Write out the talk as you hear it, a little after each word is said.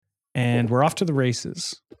and we're off to the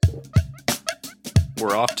races.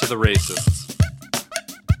 We're off to the races.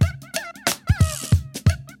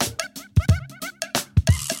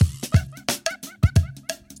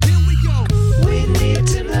 We need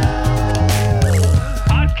to know.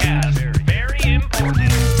 Podcast, very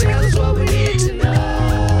important. Tell us what we need to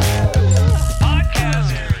know.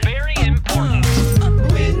 Podcast, very important.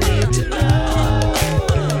 We need to know.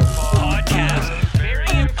 Podcast, very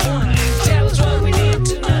important. Tell us what we need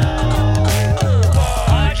to know.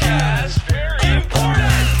 Podcast, very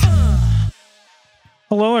important.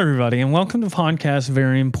 Hello, everybody, and welcome to Podcast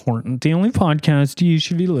Very Important, the only podcast you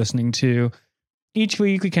should be listening to. Each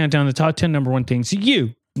week, we count down the top 10 number one things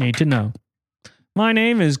you need to know. My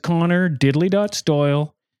name is Connor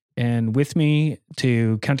Diddley.Stoyle, and with me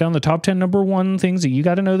to count down the top 10 number one things that you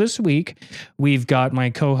got to know this week, we've got my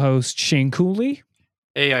co-host Shane Cooley.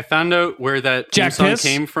 Hey, I found out where that Jack song Piss?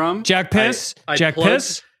 came from. Jack Piss? I Jack plugged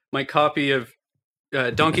Piss? my copy of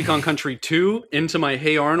Donkey Kong Country 2 into my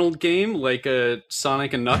Hey Arnold game, like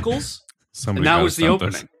Sonic and Knuckles, Somebody and that gotta was the stop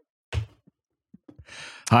opening. this.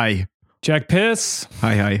 Hi. Jack Piss.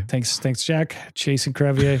 Hi. Thanks, Jack. Jason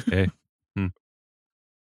Crevier. Hey.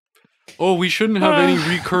 Oh, we shouldn't have any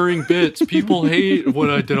recurring bits. People hate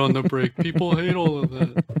what I did on the break. People hate all of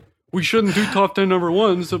that. We shouldn't do top 10 number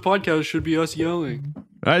ones. The podcast should be us yelling.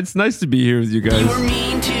 It's nice to be here with you guys. You were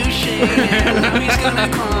mean to Shane, and now he's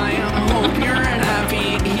gonna cry. I hope you're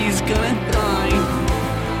happy, he's gonna die.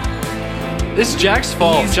 This is Jack's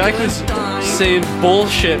fault. He's Jack gonna was die. saying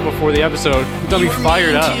bullshit before the episode. Got me You were fired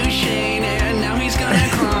mean up. to Shane, and now he's gonna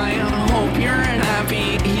cry. I hope you're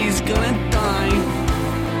happy, he's gonna die.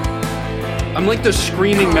 I'm like the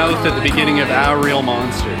screaming mouth at the beginning of Our Real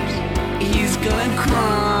Monsters. He's gonna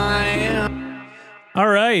cry. All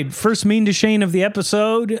right, first mean to Shane of the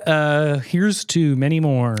episode. Here's to many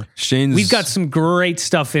more. Shane's. We've got some great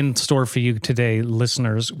stuff in store for you today,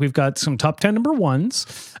 listeners. We've got some top 10 number ones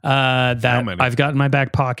that many? I've got in my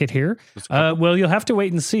back pocket here. Well, you'll have to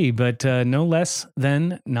wait and see, but no less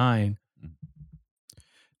than 9.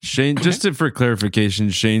 Shane, for clarification,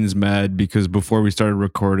 Shane's mad because before we started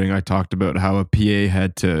recording, I talked about how a PA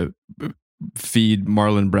had to feed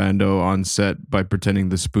Marlon Brando on set by pretending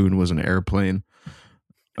the spoon was an airplane.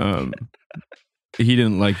 He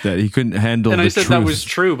didn't like that. He couldn't handle And the I said truth. that was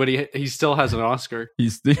true, but he still has an Oscar.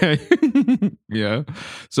 He's yeah.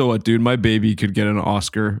 So what, dude? My baby could get an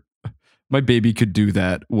Oscar. My baby could do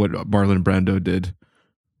that. What Marlon Brando did.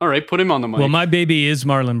 All right, put him on the mic. Well, my baby is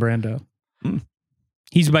Marlon Brando.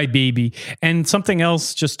 He's my baby. And something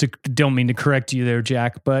else, don't mean to correct you there,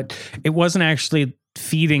 Jack, but it wasn't actually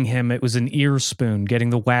feeding him. It was an ear spoon, getting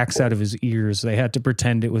the wax out of his ears. They had to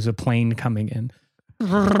pretend it was a plane coming in.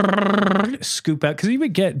 Scoop out, because he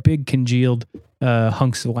would get big congealed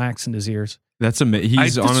hunks of wax in his ears. That's amazing.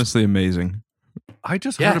 He's honestly amazing. I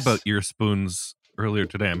just Yes. heard about ear spoons earlier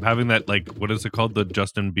today. I'm having that, like, what is it called? The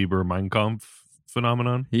Justin Bieber Mein Kampf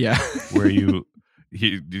phenomenon, Yeah. where you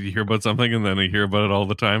hear about something and then you hear about it all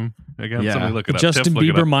the time again. Yeah. Somebody look it up. Justin Tiff, look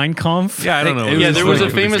it Bieber up. Mein Kampf? Yeah, I don't know. It Yeah, was there was a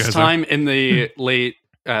like- famous These guys time in the late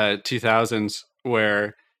 2000s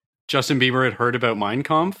where Justin Bieber had heard about Mein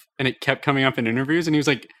Kampf, and it kept coming up in interviews, and he was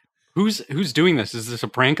like, "Who's doing this? Is this a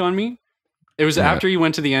prank on me?" It was Yeah. after he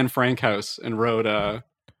went to the Anne Frank house and wrote,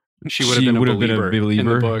 "She would have been a believer in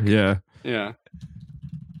the book." Yeah. Yeah.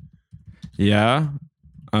 Yeah.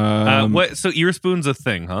 What? So ear spoon's a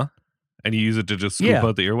thing, huh? And you use it to just scoop Yeah.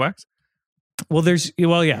 out the earwax? Well,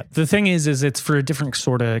 yeah. The thing is it's for a different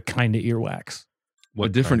sort of kind of earwax. A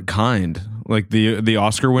different kind, like the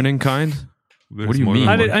Oscar-winning kind. There's What do you more than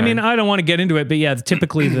mean? one I mean, kind. I don't want to get into it, but yeah,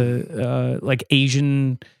 typically the like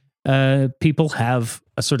Asian people have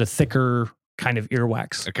a sort of thicker kind of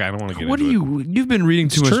earwax. Okay, I don't want to get What into do you've been reading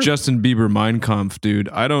too It's much true. Justin Bieber Mein Kampf, dude.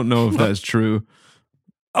 I don't know if that's true.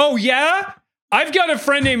 Oh, yeah? I've got a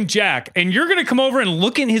friend named Jack, and you're going to come over and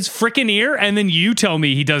look in his freaking ear, and then you tell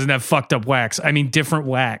me he doesn't have fucked up wax. I mean, different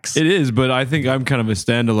wax. It is, but I think I'm kind of a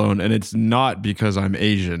standalone, and it's not because I'm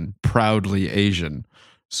Asian, proudly Asian.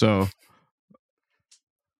 So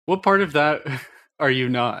What part of that are you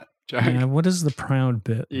not, Jack? Yeah, what is the proud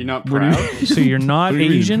bit? You're not What do you- proud? So you're not What do you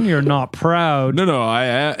mean? Asian, you're not proud. no,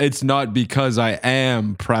 it's not because I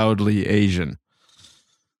am proudly Asian.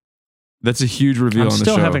 That's a huge reveal I'm on the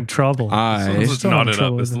still show. having trouble. I Let's still knot having it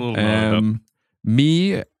trouble up. It's with a it. little knotted up.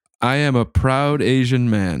 Me, I am a proud Asian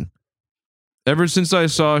man. Ever since I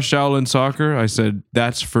saw Shaolin Soccer, I said,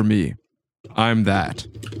 that's for me. I'm that.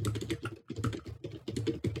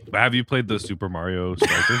 Have you played the Super Mario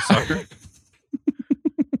Strikers soccer?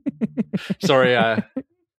 Sorry,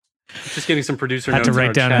 just getting some producer I had notes to in our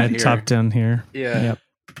write down chat a here. top 10 here. Yeah. Yep.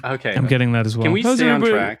 Okay. I'm getting that as well. Can we How's stay on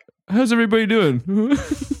everybody- track? How's everybody doing?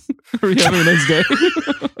 Are we having a nice day?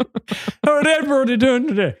 How did everybody doing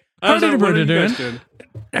today? How did What are everybody you guys doing?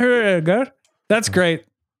 doing? Good. That's great.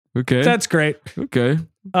 Okay. That's great. Okay.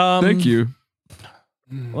 Thank you.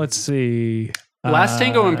 Let's see. Last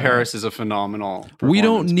Tango in Uh, Paris is a phenomenal. We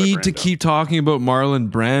don't performance by need to Brando. keep talking about Marlon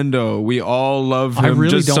Brando. We all love him. I really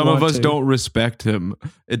Just don't some of want us to. don't respect him.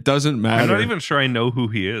 It doesn't I'm matter. not even sure I know who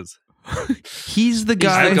he is. He's the He's I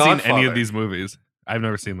guy. haven't seen any Godfather. of these movies. I've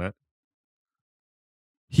never seen that.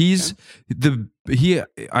 He's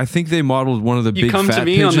I think they modeled one of the You big come fat to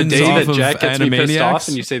me on the pigeons day off that of Jack gets me pissed off, Animaniacs.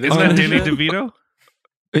 and you say this. Isn't kind that of Danny shit? DeVito?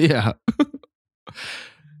 Yeah.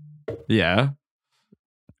 Yeah.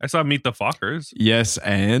 I saw Meet the Fockers. Yes,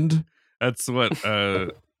 and That's what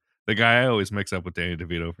the guy I always mix up with Danny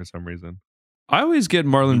DeVito for some reason. I always get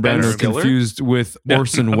Marlon Ben Brando Stiller? confused with No,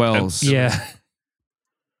 Orson not Ben Welles. Stiller. Yeah.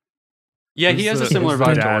 Yeah, he has a similar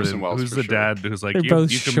vibe to dad Orson in- Welles. Who's for the sure. dad who's like, They're you,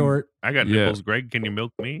 both you can, short. I got Yeah. nipples, Greg. Can you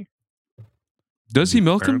milk me? Does he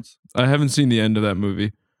milk him? Parents. I haven't seen the end of that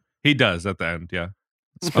movie. He does at the end, yeah.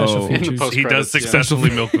 Special Oh. In the features. post- He does Post-credits, yeah. successfully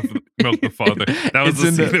milk the father. That was It's the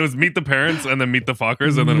in scene. the- It was Meet the Parents and then Meet the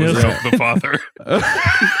Fockers and then it was Milk. Milk the Father.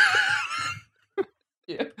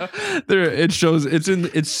 There, it shows it's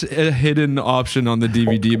a hidden option on the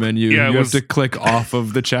DVD menu. Yeah, it you was- have to click off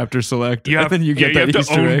of the chapter select, You have, and then you get yeah, that you have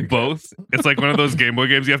to Easter own egg. both. It's like one of those Game Boy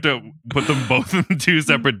games. You have to put them both in two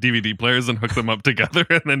separate DVD players and hook them up together,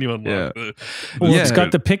 and then you unlock the. Well, it's Yeah.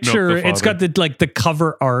 got the picture. Milk the It's got father. the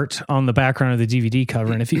cover art on the background of the DVD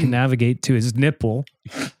cover, and if you can navigate to his nipple,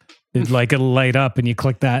 it'll light up, and you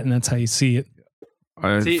click that, and that's how you see it.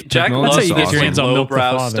 See, Jack Technology's loves That's how you get this your like hands on Milk the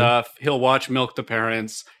lowbrow Father. stuff. He'll watch Milk the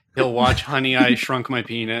Parents. He'll watch Honey, I Shrunk My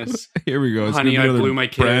Penis. Here we go. It's Honey, gonna be I another Blew My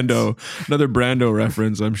Kids. another Brando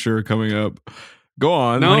reference. I'm sure coming up. Go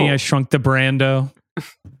on. No. Honey, I Shrunk the Brando.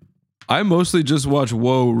 I mostly just watch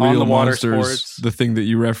Whoa, Real the Water Monsters, Sports. the thing that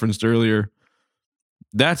you referenced earlier.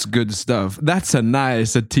 That's good stuff. That's a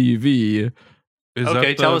nice TV. Is Okay,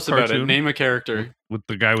 that tell the us about it. cartoon Name a character. with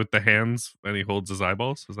the guy with the hands and he holds his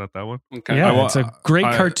eyeballs. Is that one? Okay. Yeah, wa- it's a great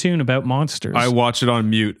I- cartoon about monsters. I watch it on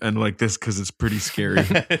mute and like this because it's pretty scary.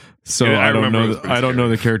 So Yeah, I I don't remember it know. was pretty I don't know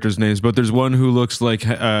the characters' names, but there's one who looks like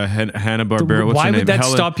Hanna Barbera. What's Why her would name? that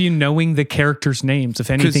Helen- stop you knowing the characters' names? If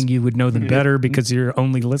anything, you would know them better because you're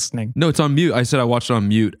only listening. No, it's on mute. I said I watched it on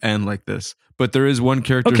mute and like this. But there is one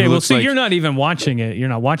character Okay, who well, looks see, like you're not even watching it. You're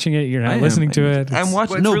not watching it. You're I not am. listening to it. I'm It's- watching.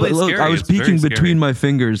 Well, it's No, really but look, scary. I was It's very peeking scary. between my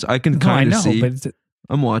fingers. I can No, I kind of know, see. but it's-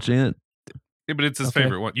 I'm watching it. Yeah, but it's his Okay.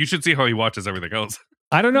 favorite one. You should see how he watches everything else.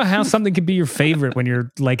 I don't know how something could be your favorite when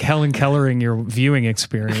you're like Helen Kellering your viewing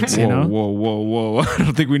experience. You know, whoa. I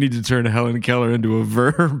don't think we need to turn Helen Keller into a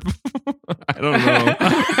verb. I don't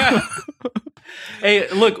know. Hey,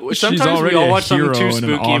 look, She's sometimes we already all a watch something too hero and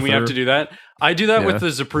an spooky and we have author. to do that. I do that Yeah. with the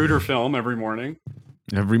Zapruder film every morning.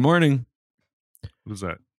 Every morning. Who's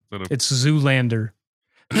that? Is that a- it's Zoolander.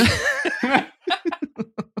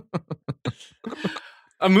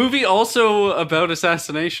 A movie also about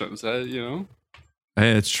assassinations, you know?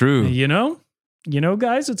 Hey, it's true. You know,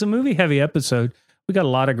 guys, it's a movie heavy episode. We got a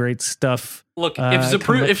lot of great stuff. Look, coming if up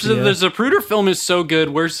for the you. Zapruder film is so good,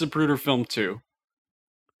 where's Zapruder film 2?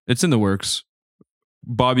 It's in the works.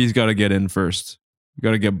 Bobby's got to get in first. You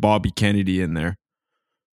got to get Bobby Kennedy in there.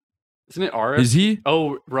 Isn't it RF? Is he?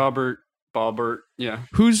 Oh, Robert Bobbert. Yeah.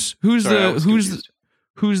 Who's Sorry, I the was who's confused.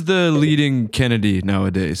 who's the leading Kennedy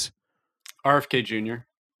nowadays? RFK Jr.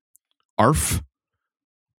 Arf.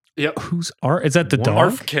 Yep. Who's Art? Is that the What?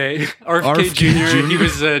 dog? RFK. RFK RFK Jr. He Jr..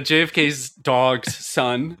 was JFK's dog's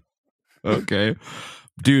son. Okay.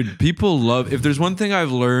 Dude, people love. If there's one thing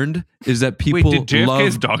I've learned is that Wait, people did JFK's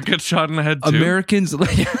love dog get shot in the head too? Americans.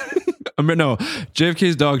 No,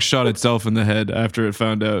 JFK's dog shot itself in the head after it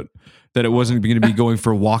found out that it wasn't going to be going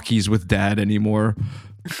for walkies with dad anymore.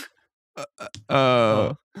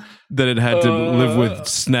 That it had to live with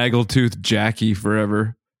Snaggletooth Jackie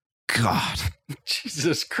forever. God.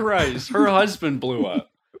 Jesus Christ. Her husband blew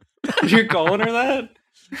up. You're calling her that?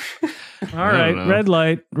 All right, know. red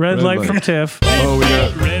light light. from Tiff. Oh, we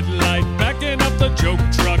got. Red light backing up the joke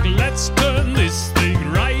truck. Let's turn this thing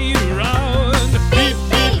right around. Beep,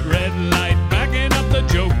 beep. Red light backing up the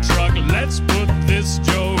joke truck. Let's put this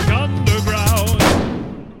joke underground.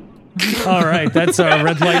 All right, that's a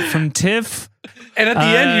red light from Tiff. And at the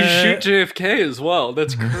end, you Uh, shoot JFK as well.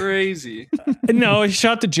 That's crazy. No, he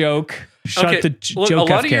shot the joke. Shot the look, joke.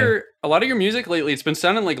 a lot of your music lately, it's been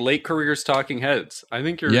sounding like late careers Talking Heads. I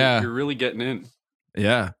think you're really getting in.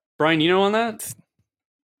 Yeah. Brian, you know on that?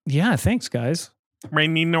 Yeah, thanks, guys.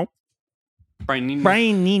 Rainy, no. Brian Eno.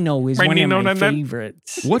 Brian Eno is Brian one Eno, of my that-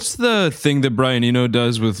 favorites. What's the thing that Brian Eno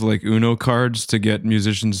does with like Uno cards to get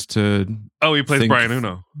musicians to? Oh, he plays Think- Brian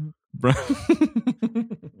Uno.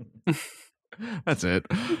 That's it.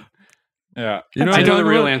 Yeah. You know, I know the talking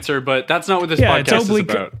real about- answer, but that's not what this Yeah, it's podcast is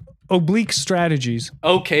oblique- about. Oblique strategies.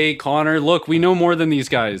 Okay, Connor, look, we know more than these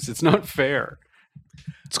guys. It's not fair.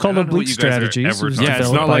 It's called I don't know what oblique you guys are strategies. ever It was talking Yeah, it's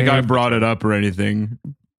developed not like by I brought it up or anything.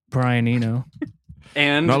 Brian Eno.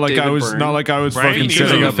 And Not like David I was Byrne. not like I was Brian fucking Eno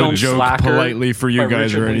setting in up the a film joke Slacker politely for you by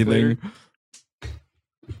guys or Richard anything.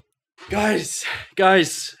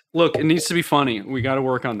 Guys, look, it needs to be funny. We got to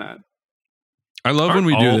work on that. I love when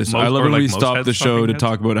we Aren't do all- this. I most- love or when like we most stop heads the show talking to heads?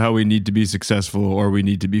 talk about how we need to be successful or we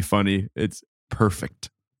need to be funny. It's perfect.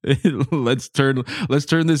 let's turn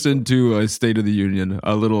this into a State of the Union,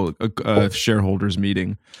 a little shareholders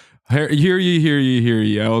meeting. Hear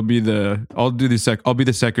ye. I'll be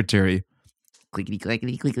the secretary. Clickety,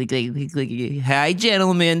 clickety, clickety, clickety, clickety. Hi,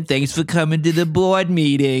 gentlemen. Thanks for coming to the board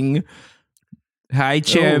meeting. Hi,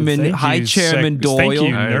 Chairman. Oh, Hi, thank you, Chairman Doyle. Thank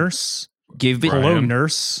you, Hi. nurse. Give it Hello, Brian.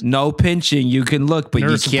 nurse. no pinching. You can look, but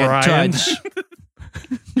Nurse you can't Brian.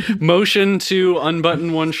 touch. Motion to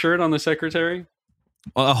unbutton one shirt on the secretary.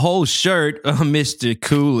 A whole shirt, Mr.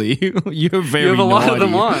 Cooley. You're very You have a lot of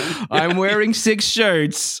them naughty. on. I'm wearing 6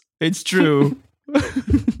 shirts. It's true.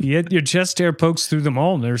 Yet your chest hair pokes through them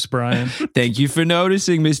all, Nurse Brian. Thank you for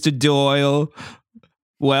noticing, Mr. Doyle.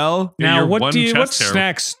 Well, Yeah, Now, your what one what chest hair.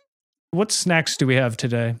 snacks? What snacks do we have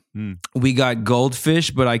today? we got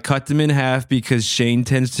goldfish, but I cut them in half because Shane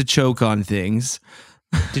tends to choke on things.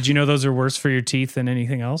 Did you know those are worse for your teeth than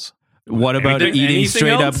anything else? What about Anything- eating anything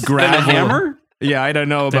straight else up than a gravel? hammer? Yeah, I don't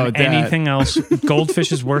know Than about that. anything else.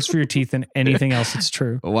 Goldfish is worse for your teeth than anything else. It's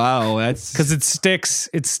true. Wow, that's Because it sticks.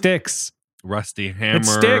 It sticks. Rusty hammer. It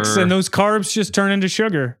sticks, and those carbs just turn into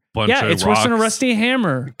sugar. Bunch Yeah, of it's worse than a rocks. rusty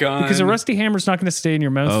hammer. Gun. Because a rusty hammer's not going to stay in your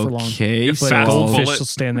mouth for long. okay. If But fast goldfish bullet- will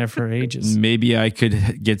stay in there for ages. Maybe I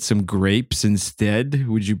could get some grapes instead.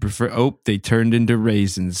 Would you prefer? Oh, they turned into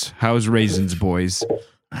raisins. How's raisins, boys?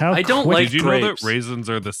 How I don't quick- like Did you know grapes. that raisins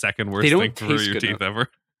are the second They worst don't thing for taste your good teeth ever?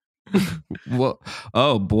 Well,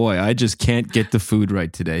 oh boy, I just can't get the food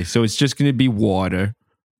right today, so it's just going to be water.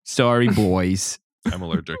 Sorry, boys. I'm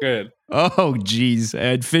allergic. Good. Oh, geez,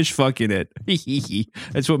 and fish fucking it.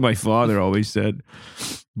 That's what my father always said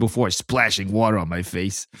before splashing water on my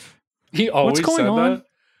face. He always going said on? that.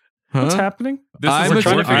 What's Huh? happening? This I'm is a- We're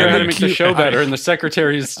trying to figure I'm out how a to make the cute- show better, and the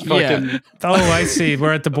secretary's fucking. Yeah. Oh, I see.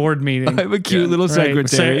 We're at the board meeting. I'm a cute little Right.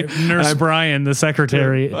 secretary. Nurse I'm- Brian, the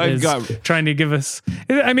secretary, I've is got- trying to give us.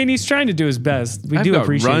 I mean, he's trying to do his best. We I've do got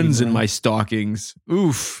appreciate runs you, in Brian. my stockings.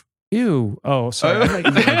 Oof. Ew. Oh, sorry.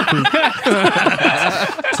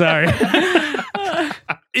 Sorry.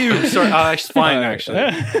 Ew, sorry. It's fine, actually.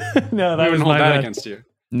 No, I that wouldn't was hold my that bad. against you.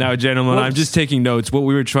 Now, gentlemen, I'm Whoops. just taking notes. What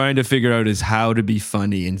we were trying to figure out is how to be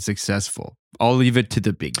funny and successful. I'll leave it to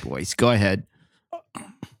the big boys. Go ahead.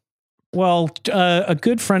 Well, a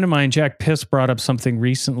good friend of mine, Jack Piss, brought up something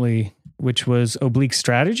recently, which was Oblique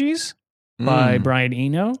Strategies by Brian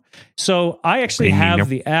Eno. So I actually have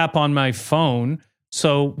the app on my phone.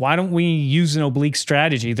 So why don't we use an oblique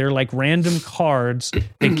strategy? They're like random cards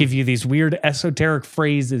that give you these weird esoteric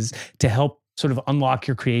phrases to help sort of unlock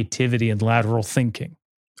your creativity and lateral thinking.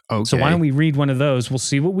 Okay. So why don't we read one of those? We'll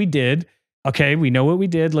see what we did. Okay, we know what we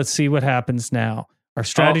did. Let's see what happens now. Our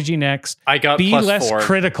strategy next. I got Be plus less 4.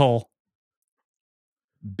 critical.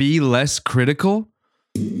 be less critical?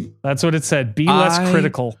 That's what it said. Be less I-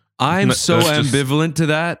 critical. I'm No, so that's just- ambivalent to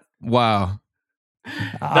that. Wow.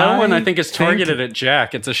 That one I think is targeted at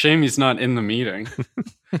Jack. It's a shame he's not in the meeting.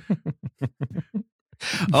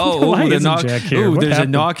 Oh, Why the isn't knock. Jack here? Ooh, What there's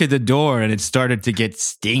happened? a knock at the door and it started to get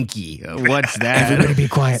stinky. What's that? Everybody be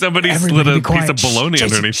quiet. Somebody Everybody slid a be quiet. piece of bologna Shh,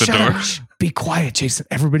 Jason, underneath the shut door. up. Shh. Be quiet, Jason.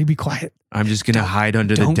 Everybody be quiet. I'm just gonna hide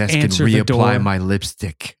under the don't desk and answer the door. reapply my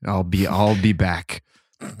lipstick. I'll be back.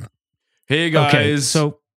 Hey guys. Okay,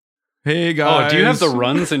 so hey guys. Oh, do you have the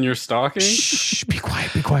runs in your stocking? shh, be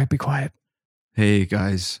quiet, be quiet, be quiet. Hey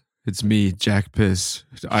guys. It's me, Jack Piss.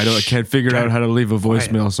 I can't figure out how to leave a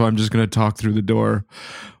voicemail, so I'm just gonna talk through the door.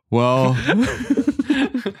 Well,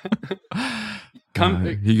 Come,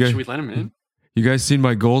 you guys, should we let him in? you guys seen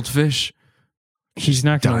my goldfish? He's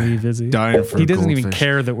not going to Dying- leave, is he? Dying for He a doesn't even goldfish.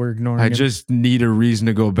 care that we're ignoring I him. just need a reason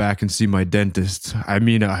to go back and see my dentist. I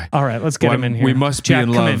mean, All right, let's get Well, him in here. we must be Jack,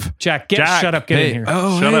 in come love. Jack, Jack, shut up, get hey, in here.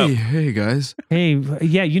 oh, Shut hey, hey guys. Hey,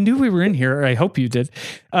 yeah, you knew we were in here. I hope you did.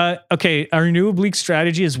 Okay, our new oblique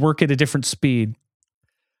strategy is work at a different speed.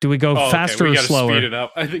 Do we go faster we or gotta slower? Speed it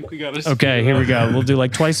up. I think we got to. Okay, here we go. We'll do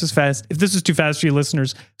like twice as fast. If this is too fast for you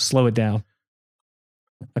listeners, slow it down.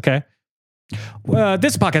 Okay.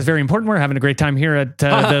 This podcast is very important. We're having a great time here at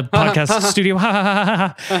the podcast studio.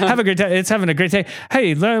 Have a great day. It's having a great day.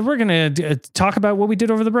 Hey, we're going to talk about what we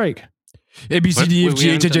did over the break. A B C D E F G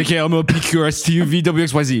H I J K L M N O P Q R S T U V W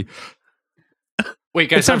X Y Z. Wait,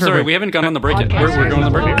 guys, It's time I'm for a sorry. break. We haven't gone on the break yet. We're going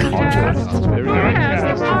on the break.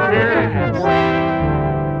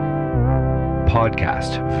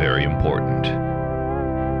 Podcast, very important.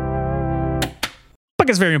 Podcast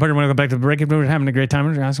is very important. When I go back to the break, we're having a great time.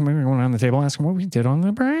 We're asking, we're going on the table, asking what we did on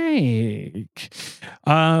the break.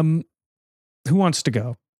 Who wants to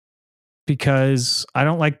go? Because I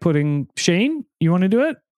don't like putting Shane. You want to do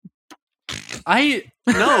it?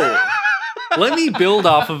 No. Let me build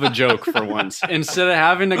off of a joke for once instead of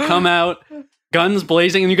having to come out guns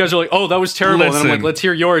blazing and you guys are like, oh, that was terrible. And I'm like, Listen. let's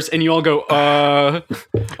hear yours. And you all go, I'll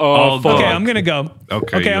fuck. go. Okay, I'm gonna go.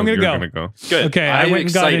 Okay, I'm you're gonna go. Good. Okay, I'm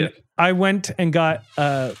excited. I went and got.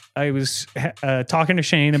 I was talking to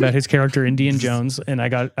Shane about his character Indian Jones, and I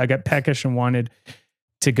got peckish and wanted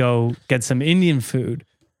to go get some Indian food.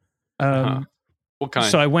 What kind?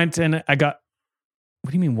 So I went and I got.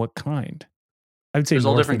 What do you mean? What kind? I would say There's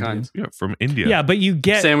all North different Indian. kinds. Yeah, from India. Yeah, but you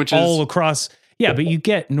get Sandwiches. all across. Yeah, but you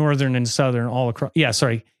get northern and southern all across. Yeah,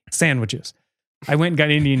 sorry, sandwiches. I went and got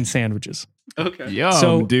Indian sandwiches. Okay. Yum,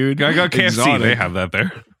 So- dude. I got KFC. Exotic. They have that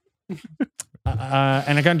there.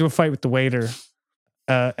 And I got into a fight with the waiter,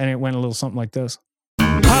 and it went a little something like this: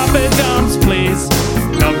 "Papa Dumps, please."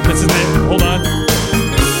 No, this isn't it. Hold on,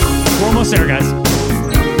 we're almost there, guys.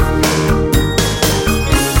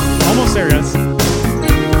 Almost there, guys. The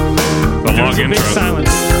There long was a big intro. silence.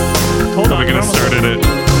 Hold on, We could have we're almost started there. it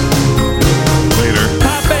later.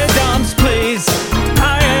 Papa Dumps, please.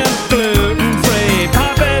 I am gluten free.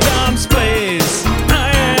 Papa Dumps, please.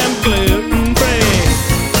 I am gluten free.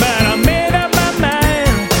 But I made up my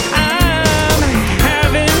mind. I'm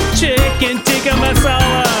having chicken tikka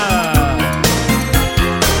masala.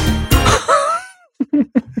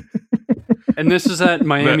 And this is at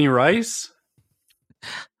Miami Rice?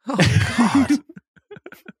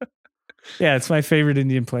 Yeah, it's my favorite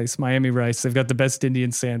Indian place, Miami Rice. They've got the best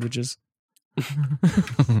Indian sandwiches.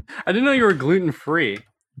 I didn't know you were gluten free.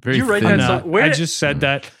 Very you write thin. that I'm song? not. Where I did- just said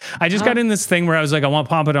that. I just got in this thing where I was like, I want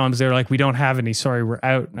papadums. They were like, we don't have any. Sorry, we're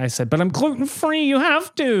out. And I said, but I'm gluten free. You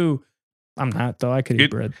have to. I'm not though. I could eat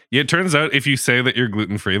bread. Yeah, it turns out if you say that you're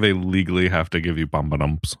gluten free, they legally have to give you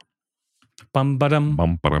bumpadumps. Bum badum.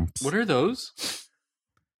 Bumpadumps. What are those?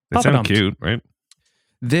 They sound Papadumps. cute, right?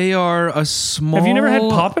 They are a small. Have you never had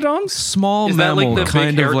papadums? Small Is that mammal, like the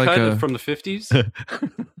kind big of like haircut a. from the 50s?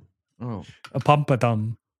 Oh. A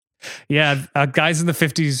pumpadum. Yeah, guys in the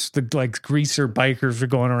 50s, the like greaser bikers were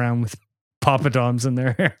going around with papadums in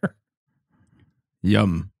their hair.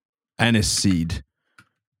 Yum. Anise seed.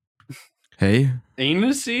 Hey,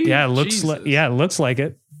 Anus seed? Yeah, it looks Jesus. like it looks like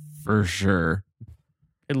it. for sure.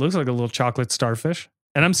 It looks like a little chocolate starfish.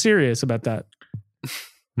 And I'm serious about that.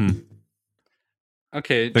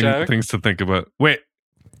 Okay, Jack. Things to think about. Wait,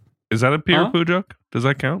 is that a pee or Huh? poo joke? Does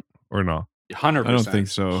that count or no? 100%. I don't think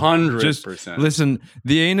so. 100%. Just listen,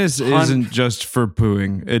 the anus isn't just for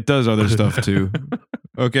pooing. It does other stuff too.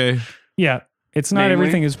 Okay? Yeah. It's not Namely?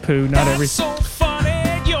 everything is poo, not every so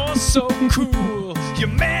funny, you're so cool. You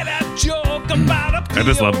made a joke about a I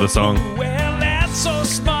just love the song. Well, that's so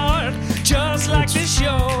smart. Just like this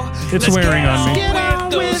show. It's wearing on me. Get on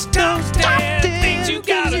with those damn things you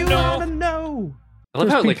gotta know. I love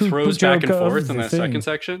how it like Poo-poo throws back and joke of forth in the that thing. second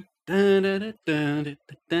section.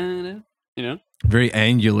 You know? Very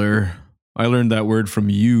angular. I learned that word from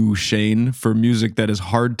you, Shane, for music that is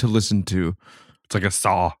hard to listen to. It's like a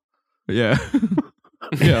saw. Yeah.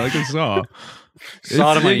 Yeah, like a saw.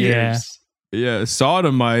 Sodomite yeah. ears. Yeah,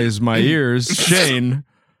 sodomize my ears. Shane.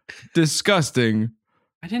 Disgusting.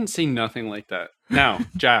 I didn't say nothing like that. Now,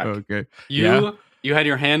 Jack, Okay. you had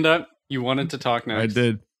your hand up. You wanted to talk next. I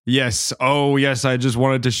did. Yes. Oh, yes. I just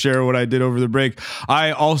wanted to share what I did over the break.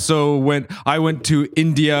 I went to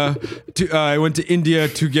India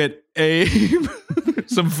to get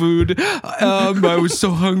some food. I was so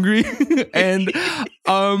hungry and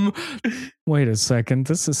Wait a second.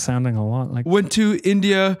 This is sounding a lot like went to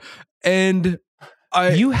India and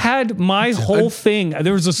you had my whole thing.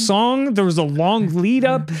 There was a song, there was a long lead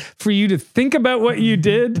up for you to think about what you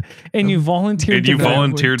did, and you volunteered And to you go.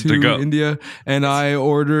 volunteered to go. India and I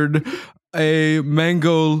ordered a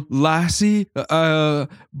mango lassi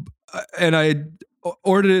and I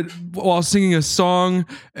ordered it while singing a song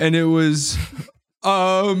and it was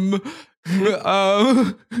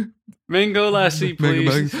Mango lassie,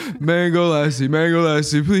 please. mango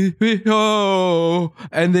lassi, please. Oh,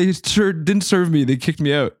 and they sure didn't serve me. They kicked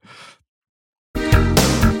me out.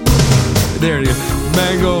 There it is.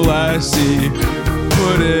 Mango Lassie,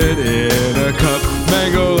 put it in a cup.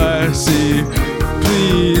 Mango Lassie,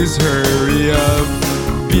 please hurry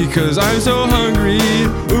up because I'm so hungry.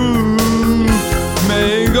 Ooh,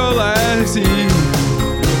 Mango Lassie.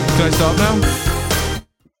 Can I stop now?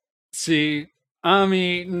 See, I'm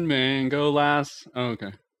eating mango lass. Oh,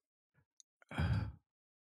 okay.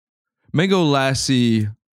 Mango Lassie,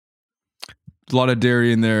 a lot of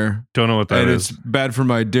dairy in there. Don't know what that And is. it's bad for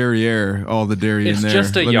my derriere, all the dairy It's in there.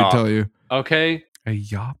 just a Let yop. me tell you. Okay. A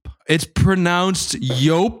yop. It's pronounced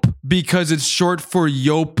Yope because it's short for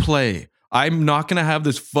Yo Play. I'm not going to have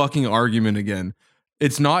this fucking argument again.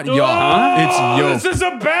 It's not Yop. It's Yope. This is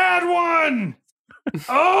a bad one.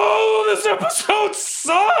 Oh, this episode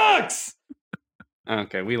sucks.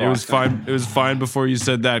 Okay, we It was lost. him. fine. It was fine before you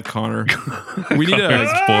said that, Connor. We need Connor's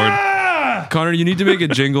a bored. Ah! Connor. You need to make a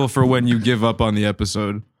jingle for when you give up on the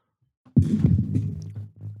episode.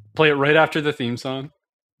 Play it right after the theme song.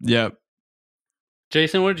 Yep.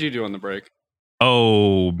 Jason, what did you do on the break?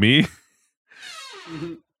 Oh, me?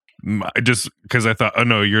 Just because I thought, oh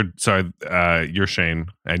no, you're Shane,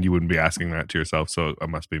 and you wouldn't be asking that to yourself, so it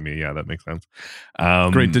must be me. Yeah, that makes sense.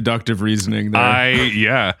 Great deductive reasoning there.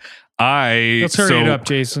 Let's hurry it up,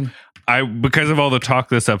 Jason. Because of all the talk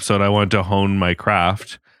this episode, I wanted to hone my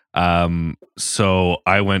craft. So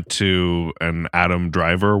I went to an Adam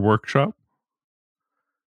Driver workshop.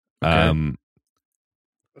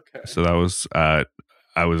 Okay. So that was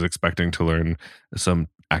I was expecting to learn some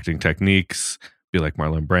acting techniques, be like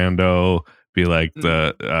Marlon Brando, be like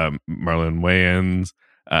the Marlon Wayans,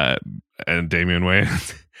 and Damian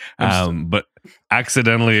Wayans. But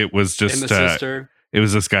accidentally, it was And just the sister. it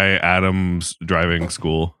was this guy Adam's driving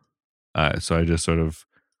school. So I just sort of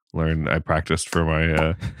learned. I practiced for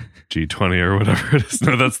my G20 or whatever it is.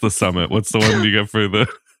 No, that's the Summit. What's the one you get for the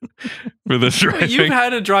driving? You've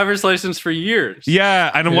had a driver's license for years. Yeah,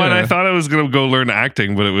 I know what Yeah. I thought I was gonna go learn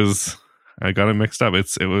acting, but I got it mixed up.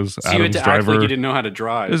 It was So you had Adam's to act Driver. like you didn't know how to It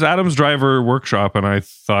drive. was Adam's Driver workshop, and I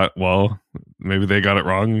thought, well, maybe they got it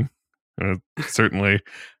wrong. Certainly,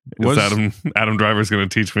 Was- Adam Driver's going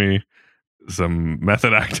to teach me some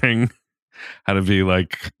method acting, how to be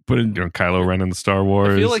like Kylo Ren in Star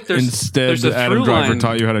Wars. I feel like there's Instead, a Adam through Driver line.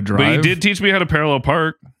 taught you how to drive. but he did teach me how to parallel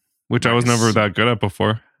park, which I was Nice. never that good at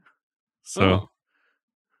before. So Oh.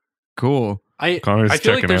 Cool. Connor's I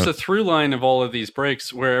feel like checking there's out. a through line of all of these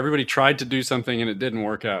breaks where everybody tried to do something and it didn't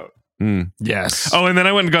work out. Yes. Oh, and then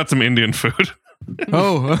I went and got some Indian food.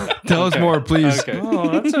 Oh, tell us more, please. Okay. Oh,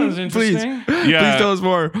 that sounds Please. interesting. Yeah. Please tell us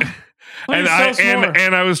more. And Please tell us more.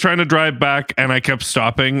 and I was trying to drive back, and I kept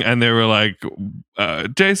stopping, and they were like,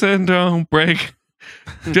 "Jason, don't brake.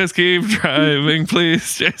 Just keep driving,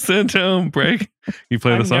 please. Jason, don't brake." You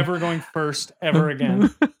play the I'm song. never going first ever again.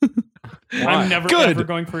 I'm never Good. ever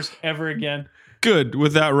going first ever again. Good.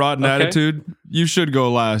 With that rotten Okay. attitude, you should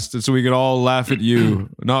go last so we can all laugh at you,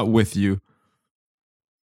 not with you.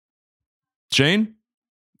 Shane?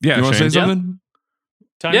 Yeah, You want to Shane. say Yeah. something?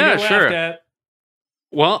 Time Yeah, to get sure. laughed at.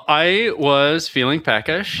 Well, I was feeling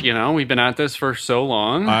peckish. You know, we've been at this for so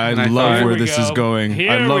long. I and love thought where we this go. is going.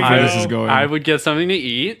 Here I love we where this go. is going. I would get something to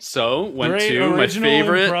eat, so went Great to my original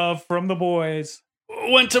favorite improv from the boys.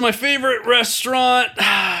 restaurant,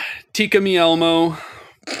 Tikka Mi Elmo.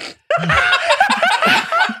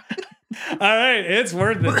 All right, it's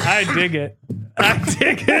worth it. I dig it. I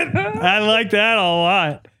dig it. I like that a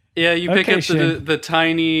lot. Yeah, you pick Okay, up the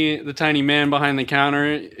tiny man behind the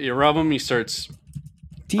counter. You rub him. He starts.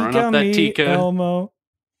 Throwing Tika up that mi Tika. Elmo.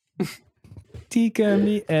 Tika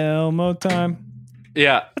mi Elmo time.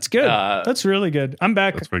 Yeah, That's good. Uh, That's really good. I'm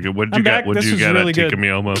back. That's pretty good. What'd I'm you back. get? What'd This you was get really at good. Tikka Mi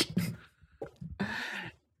Elmo?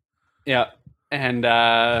 yeah, and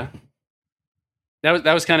that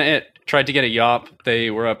was kind of it. Tried to get a yop. They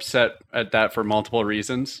were upset at that for multiple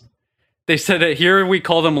reasons. They said that here we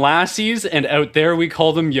call them lassies, and out there we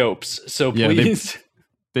call them yopes. So Yeah, they- please,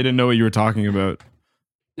 They didn't know what you were talking about.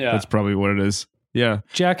 yeah. That's probably what it is. Yeah.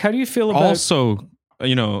 Jack, how do you feel about Also,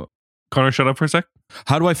 Connor, shut up for a sec.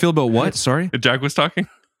 how do I feel about what? Sorry? Jack was talking.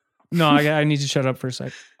 No, I need to shut up for a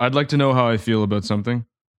sec. I'd like to know how I feel about something.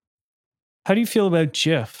 How do you feel about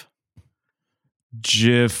GIF?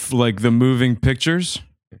 GIF, like the moving pictures?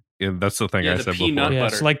 Yeah, that's the thing Yeah, I the said peanut before.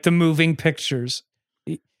 Yes, butter. like the moving pictures.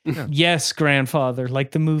 Yes, grandfather,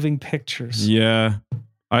 like the moving pictures. Yeah.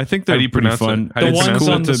 I think they're How do you pretty pronounce fun. it? How The do you It's ones pronounce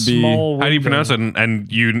cool on the to be. small How do you window. pronounce it?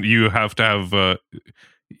 And you have to have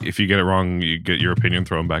if you get it wrong, you get your opinion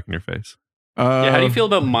thrown back in your face. Yeah, how do you feel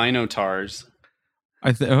about Minotaurs?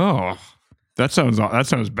 That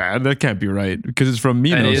sounds bad. That can't be right because it's from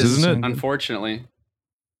That Minos, is, isn't it? unfortunately.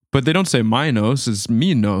 But they don't say Minos, it's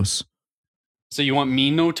Minos. So you want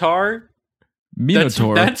Minotaur?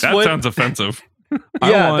 Minotaur. That's That what. sounds offensive.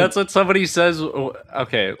 Yeah, want- that's what somebody says.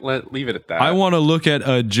 Okay, leave it at that. I want to look at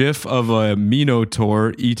a GIF of a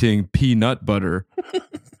Minotaur eating peanut butter.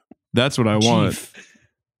 That's what I want.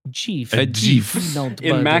 Chief. A Jeef.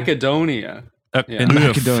 in Macedonia. Yeah. In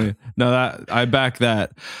Macedonia. No, that I back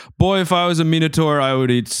that. Boy, if I was a Minotaur, I would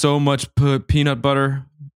eat so much peanut butter.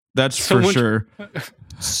 That's So for much- sure.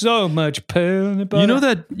 So much peanut butter. You know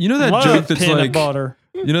that Love joke that's peanut like butter.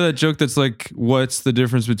 you know that joke that's like what's the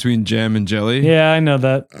difference between jam and jelly? Yeah, I know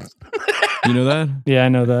that. You know that? Yeah, I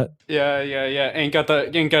know that. Yeah. Ain't got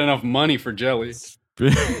enough money for jelly.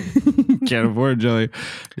 Can't afford jelly.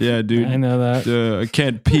 Yeah, dude. I know that. I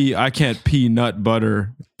can't pee nut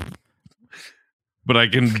butter. But I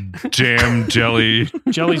can jam jelly.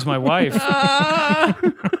 Jelly's my wife.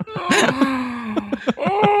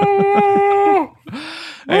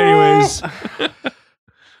 Anyways,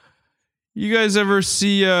 you guys ever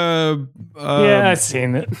see Yeah, I've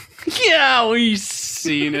seen it. Yeah, we've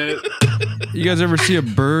seen it. you guys ever see a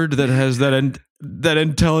bird that has that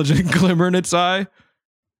intelligent glimmer in its eye?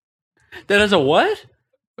 That has a what?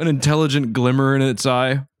 An intelligent glimmer in its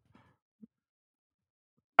eye.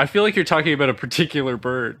 I feel like you're talking about a particular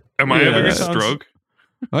bird. Am I Yeah, having a that sounds- stroke?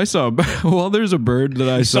 I saw. Well, there's a bird that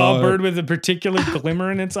I You saw saw. a bird with a particular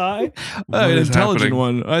glimmer in its eye? An is intelligent happening?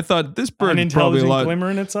 one. I thought this bird An probably a intelligent lot.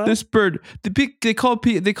 glimmer in its eye? This bird, they call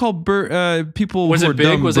people. Was who it are big?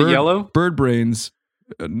 dumb Was it bird- Yellow? Bird brains.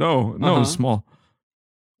 No, it was small.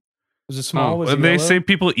 Was it small? Was it And they yellow? say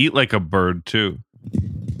people eat like a bird too.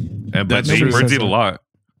 And but That's they, true. birds eat a lot.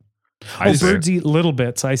 Oh, birds eat little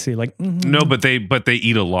bits. I see. Like No, but they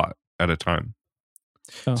eat a lot at a time.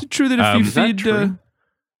 Is it true that if you Is that feed true?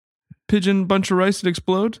 pigeon bunch of rice, it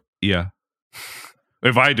explode? Yeah.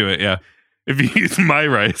 If I do it, yeah. If you use my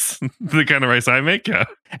rice, the kind of rice I make, yeah.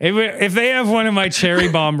 if they have one of my cherry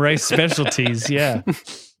bomb rice specialties, yeah,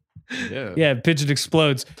 Yeah. pigeon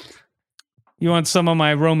explodes. You want some of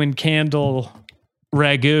my Roman candle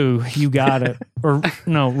ragu? You got it. Or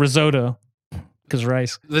no risotto, because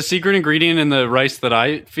rice. The secret ingredient in the rice that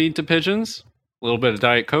I feed to pigeons: a little bit of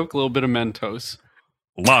Diet Coke, a little bit of Mentos.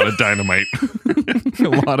 A lot of dynamite. A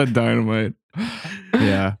lot of dynamite.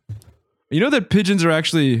 Yeah. You know that pigeons are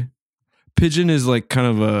actually pigeon is like kind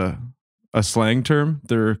of a slang term.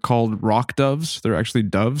 They're called rock doves. They're actually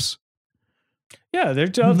doves. Yeah, they're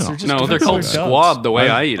doves. No. They're just No, they're doves. called Doves. squab. The way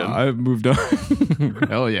I eat them. I've moved on.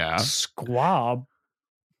 Hell yeah. Squab.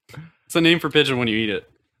 It's the name for pigeon when you eat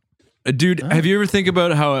it. Dude, have you ever think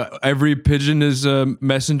about how every pigeon is a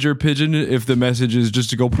messenger pigeon if the message is just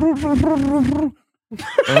to go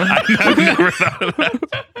I've never thought of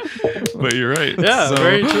that. But you're right. Yeah, So-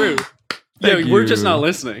 very true. Yeah, Thank we're just you. not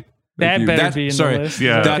listening. That you. better That- be in sorry. the list.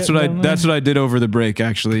 Yeah. That's what I did over the break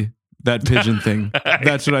actually. That pigeon thing.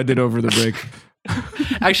 That's what I did over the break.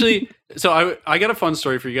 Actually, so I got a fun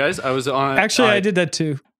story for you guys. I was on. Actually, I did that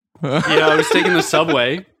too. Yeah, I was taking the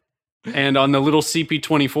subway, and on the little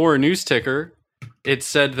CP24 news ticker, it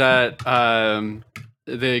said that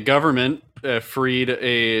the government freed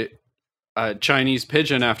a Chinese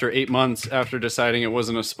pigeon after 8 months after deciding it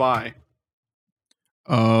wasn't a spy.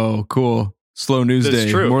 Oh, cool. Slow news That's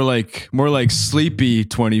day. true. More like sleepy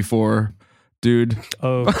 24, dude.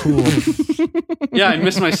 Oh, cool. Yeah, I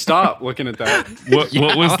missed my stop looking at that. What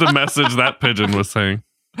was the message that pigeon was saying?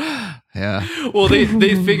 Yeah. Well, they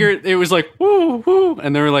figured it was like woo woo,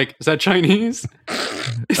 and they were like, "Is that Chinese?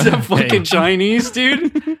 Is that fucking Chinese,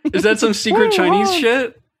 dude? Is that some secret Chinese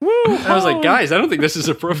shit?" I was like, "Guys, I don't think this is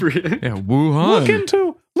appropriate." Yeah, Wuhan. Look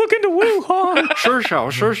into Wuhan. Sure,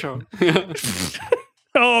 sure.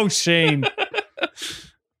 Oh, Shane.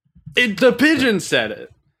 The pigeon said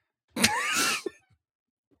it.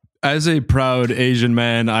 As a proud Asian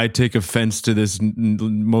man, I take offense to this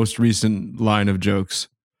most recent line of jokes.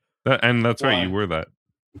 And that's right, Why? you were that.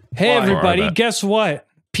 Hey, Why? everybody, That. guess what?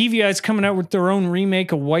 PVI's coming out with their own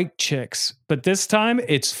remake of White Chicks, but this time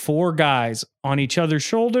it's 4 guys on each other's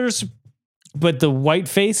shoulders, but the white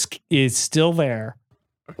face is still there.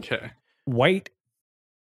 Okay. White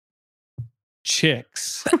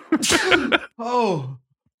Chicks. Oh.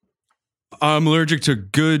 I'm allergic to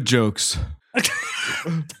good jokes.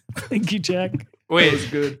 Thank you, Jack. Wait,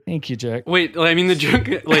 Good. Thank you, Jack. wait. I mean, the joke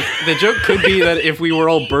could be that if we were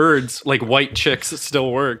all birds, like white chicks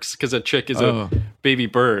still works because a chick is Oh. a baby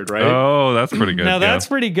bird, right? Oh, that's pretty good. Now yeah. that's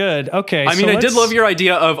pretty good. Okay. I mean, so I did let's- love your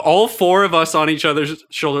idea of all 4 of us on each other's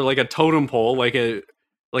shoulder, like a totem pole, like a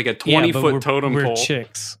 20-foot we're- totem we're pole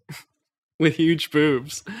chicks. with huge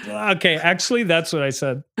boobs. Okay, actually, that's what I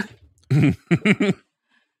said.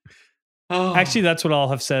 Oh. Actually, that's what I'll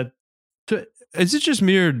have said. Is it just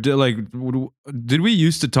me or did we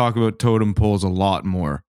used to talk about totem poles a lot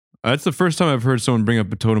more? That's the first time I've heard someone bring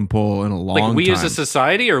up a totem pole in a long Like we time. as a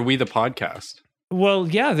society, or we the podcast? Well,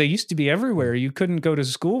 yeah, they used to be everywhere. You couldn't go to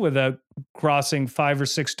school without crossing 5 or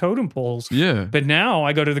 6 totem poles. Yeah. But now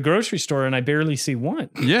I go to the grocery store and I barely see one.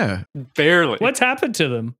 Yeah. Barely. What's happened to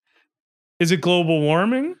them? Is it global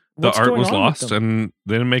warming? The What's art going was on with lost, them? and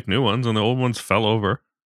they didn't make new ones, and the old ones fell over.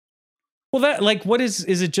 Well, that like, what is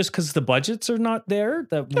it? Just because the budgets are not there?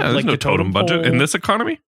 That Yeah, there's like no the totem budget in pole- this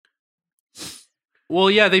economy. Well,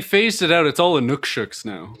 yeah, they phased it out. It's all Inukshuk's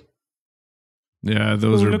now. Yeah,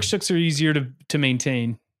 those Well, are. Nookshucks are easier to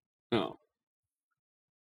maintain. No.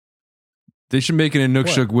 They should make an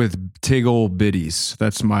Inukshuk with tig old biddies.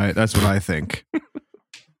 That's what I think.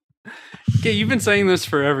 Okay, you've been saying this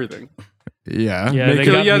for everything. Yeah. Yeah, Make they it-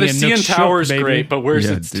 got Yeah, me the a CN Nookshuk, Tower's baby. great, but where's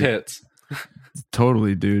Yeah, its dude. tits?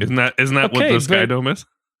 totally, dude. Isn't that what Okay, the Sky but- Dome is?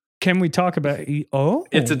 Can we talk about? Oh,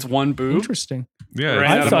 It's one boob. interesting. Yeah,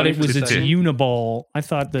 Ran out I of thought money it for was the its second. uniball. I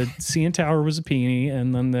thought the CN Tower was a peony,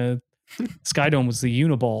 and then the Sky Dome was the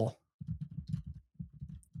uniball.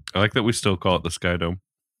 I like that we still call it the Sky Dome.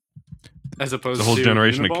 As opposed There's a whole to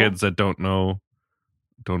generation Uniball? of kids that don't know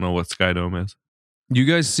what Sky Dome is. You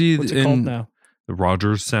guys see What's it called now? The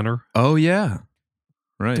Rogers Center. Oh yeah.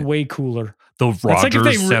 Right. It's way cooler. The like if Rogers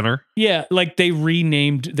they Center. Yeah, like they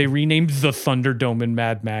renamed the Thunderdome in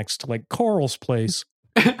Mad Max to like Carl's Place.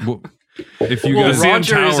 Well, if you Well, guys, CN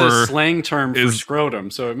Roger is Tower a slang term for is-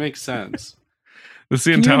 scrotum, so it makes sense. The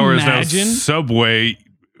CN Can you Tower is now imagine? subway,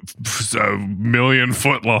 a million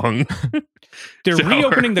foot long. They're Tower.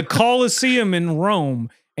 reopening the Colosseum in Rome,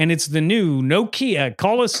 and it's the new Nokia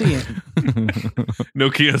Colosseum.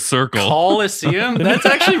 Nokia Circle. Coliseum? That's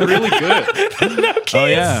actually really good. Nokia Oh,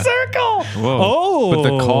 yeah. Circle. whoa. Oh, But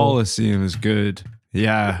the Colosseum is good.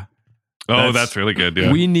 Yeah. That's really good.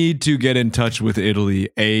 Yeah. We need to get in touch with Italy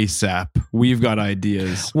ASAP. We've got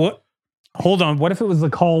ideas. What? Hold on. What if it was the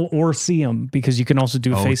Colosseum? Because you can also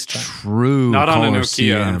do Oh, FaceTime. true. Not on a Nokia,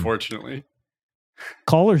 Colosseum. unfortunately.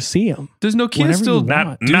 Colosseum. Does Nokia Whenever still you want.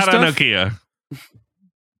 not do not on stuff? Nokia.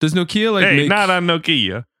 Does Nokia like Hey, make, not on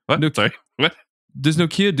Nokia. What? Nokia- Sorry. What? Does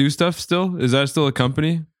Nokia do stuff still? Is that still a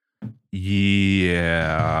company?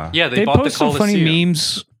 Yeah. Yeah, They bought the post some funny Coliseum.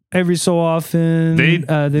 memes every so often. They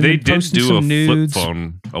they've they been did posting do some a nudes. flip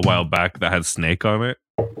phone a while back that had Snake on it,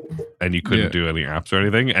 and you couldn't Yeah. do any apps or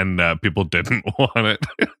anything, and people didn't want it.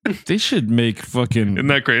 They should make fucking. Isn't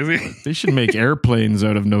that crazy? They should make airplanes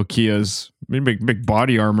out of Nokias. Maybe make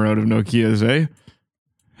body armor out of Nokias, eh?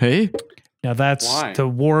 Hey, Now that's Why? the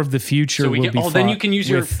war of the future. So we will get, be then you fought can use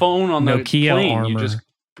your with phone on the Nokia plane. armor. You just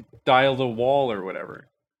dial the wall or whatever.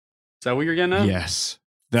 Is that what you're getting at? yes.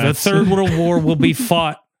 The Third World War will be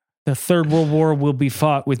fought. The Third World War will be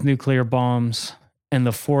fought with nuclear bombs, and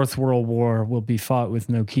the Fourth World War will be fought with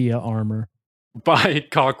Nokia armor, By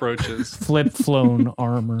cockroaches. flip flown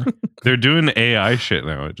armor. They're doing AI shit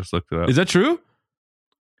now. I just looked it up. Is that true?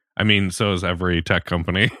 I mean, so is every tech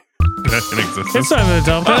company that's in existence. It's time for the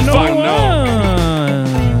top 10 Oh,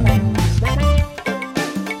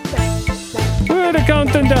 fuck, We're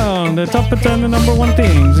counting down the top 10 number one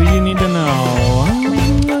things that you need to know.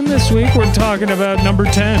 And this week we're talking about number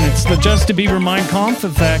 10. It's the Justin Bieber Mein Kampf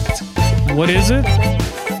effect. What is it?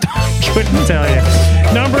 Couldn't tell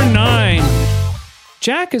you. Number 9.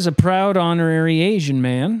 Jack is a proud honorary Asian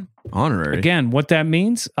man. Honorary. Again, what that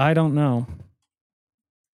means, I don't know.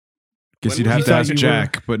 Guess When you'd was have you to thought ask you were-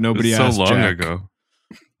 Jack, but nobody It's so asked long Jack. ago.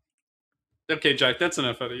 Okay, Jack, that's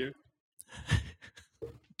enough out of you.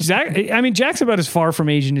 Jack, I mean, Jack's about as far from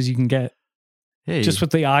Asian as you can get. Hey, Just with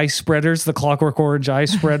the eye spreaders, the Clockwork Orange eye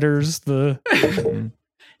spreaders, the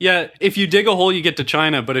Yeah, if you dig a hole, you get to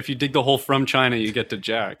China, but if you dig the hole from China, you get to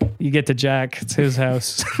Jack. you get to Jack. It's his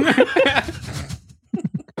house.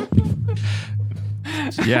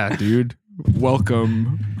 yeah, dude.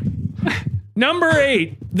 Welcome. Number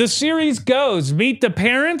 8. The series goes: meet the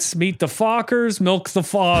parents, meet the Fockers, milk the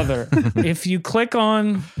father. If you click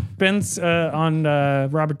on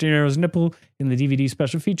Robert De Niro's nipple in the DVD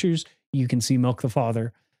special features, you can see Milk the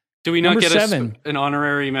Father. Do we not Number get 7. an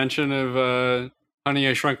honorary mention of Honey,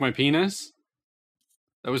 I Shrunk My Penis?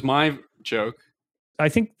 That was my joke. I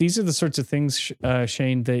think these are the sorts of things,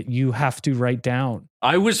 Shane, that you have to write down.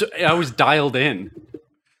 I was dialed in.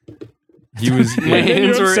 He was. My And you're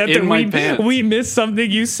hands were upset in that my pants. We missed something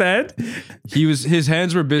you said. He was. His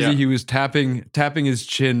hands were busy. Yeah. He was tapping his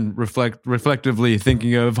chin, reflectively,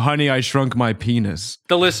 thinking of "Honey, I Shrunk My Penis."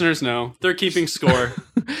 The listeners know. They're keeping score.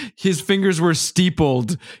 His fingers were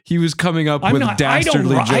steepled. He was coming up with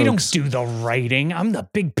dastardly jokes. I don't do the writing. I'm the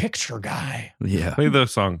big picture guy. Yeah. Play the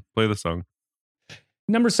song. Play the song.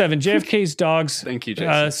 Number 7, JFK's dog's Thank you,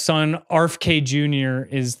 Jason. son, RFK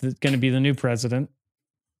Jr., is going to be the new president.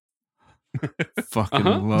 Fucking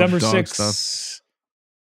Uh-huh. love Number dog 6, stuff.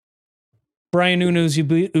 Brian Uno's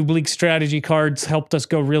oblique strategy cards helped us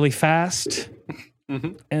go really fast.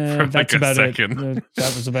 Mhm. And For like that's a about second. it.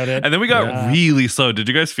 That was about it. And then we got Yeah. really slow. Did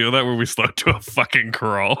you guys feel that where we slowed to a fucking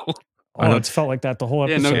crawl? Oh, it's felt like that the whole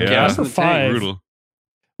Yeah, episode. no gas Number in the tank. 5, Brutal.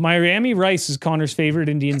 Miami Rice is Connor's favorite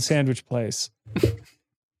Indian sandwich place.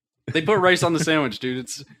 They put rice on the sandwich, dude.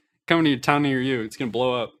 It's coming to your town near you. It's gonna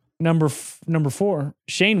blow up. Number 4,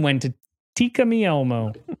 Shane went to Tikka Mi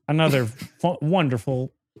Elmo, another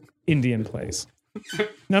wonderful Indian place.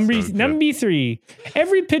 Number 3,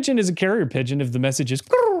 every pigeon is a carrier pigeon if the message is.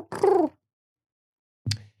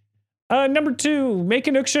 Number 2, make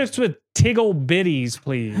Inukshaks with Tiggle Biddies,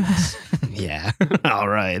 please. Yeah. All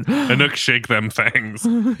right. Anook, shake them fangs.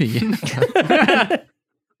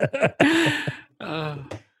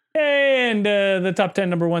 And the top 10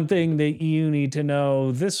 number 1 thing that you need to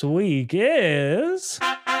know this week is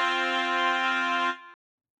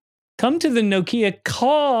come to the Nokia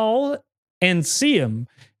Call and see 'em.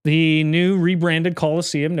 The new rebranded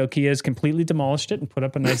Coliseum. Nokia has completely demolished it and put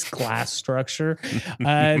up a nice glass structure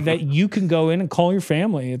that you can go in and call your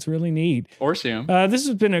family. It's really neat. Or see him. This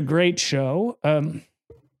has been a great show.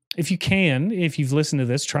 If you can, if you've listened to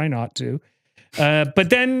this, try not to. But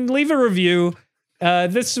then leave a review.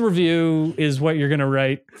 This review is what you're going to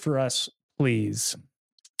write for us, please.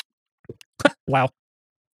 Wow.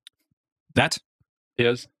 That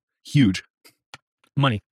Is huge.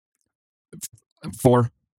 Money. 4,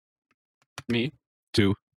 me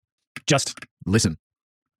 2, Just listen.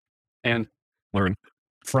 and Learn.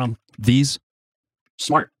 from These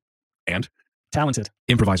smart talented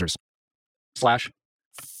improvisers, /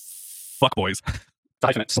 Fuck boys.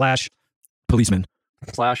 hyphenate / policemen,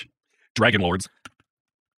 / Dragon lords.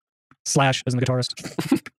 / as in the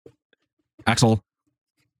guitarist. Axel,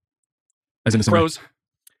 as in the singer, pros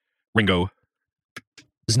Ringo.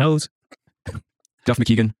 His nose. Duff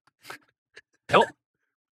McKeegan, help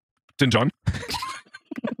Tin John.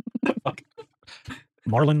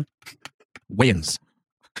 Marlon Wayans,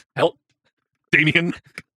 help Damien.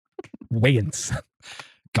 Wayans.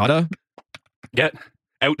 gotta get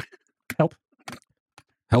Out. help,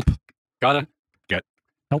 gotta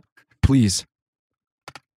please,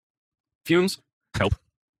 fumes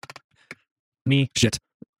Me. shit,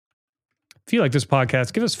 If you like this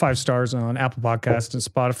podcast, give us 5 stars on Apple Podcasts and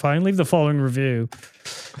Spotify and leave the following review.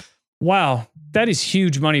 Wow, that is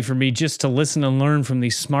huge money for me just to listen and learn from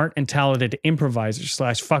these smart and talented improvisers /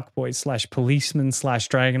 fuckboys / policemen /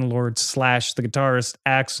 dragon lords / the guitarist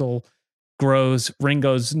Axel Grows,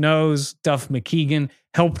 Ringo's Nose, Duff McKeegan,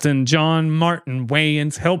 Helpton John, Martin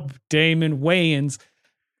Wayans, Help Damon Wayans.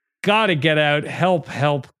 Gotta get out, help,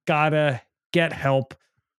 gotta get help.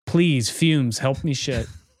 Please, fumes, help me shit.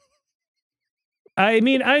 I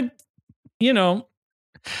mean,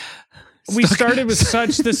 we started with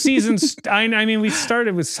such the season. I mean, we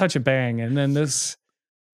started with such a bang, and then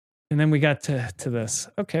we got to this.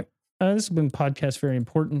 Okay, this has been podcast very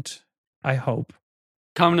important. I hope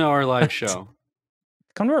come to our live show.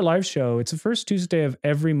 come to our live show. It's the first Tuesday of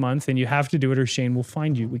every month, and you have to do it, or Shane will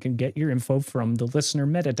find you. We can get your info from the listener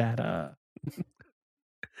metadata.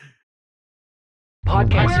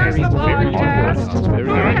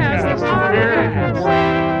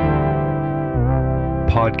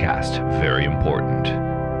 Podcast very important.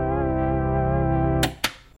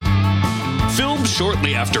 Filmed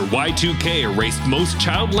shortly after Y2K erased most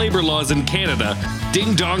child labor laws in Canada,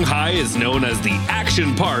 Ding Dong High is known as the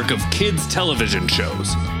action park of kids' television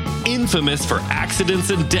shows. Infamous for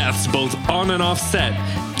accidents and deaths both on and off set,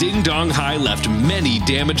 Ding Dong High left many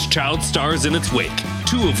damaged child stars in its wake,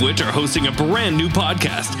 2 of which are hosting a brand new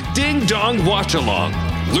podcast, Ding Dong Watch Along.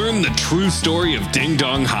 Learn the true story of Ding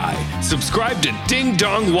Dong High. Subscribe to Ding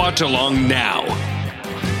Dong Watch Along now.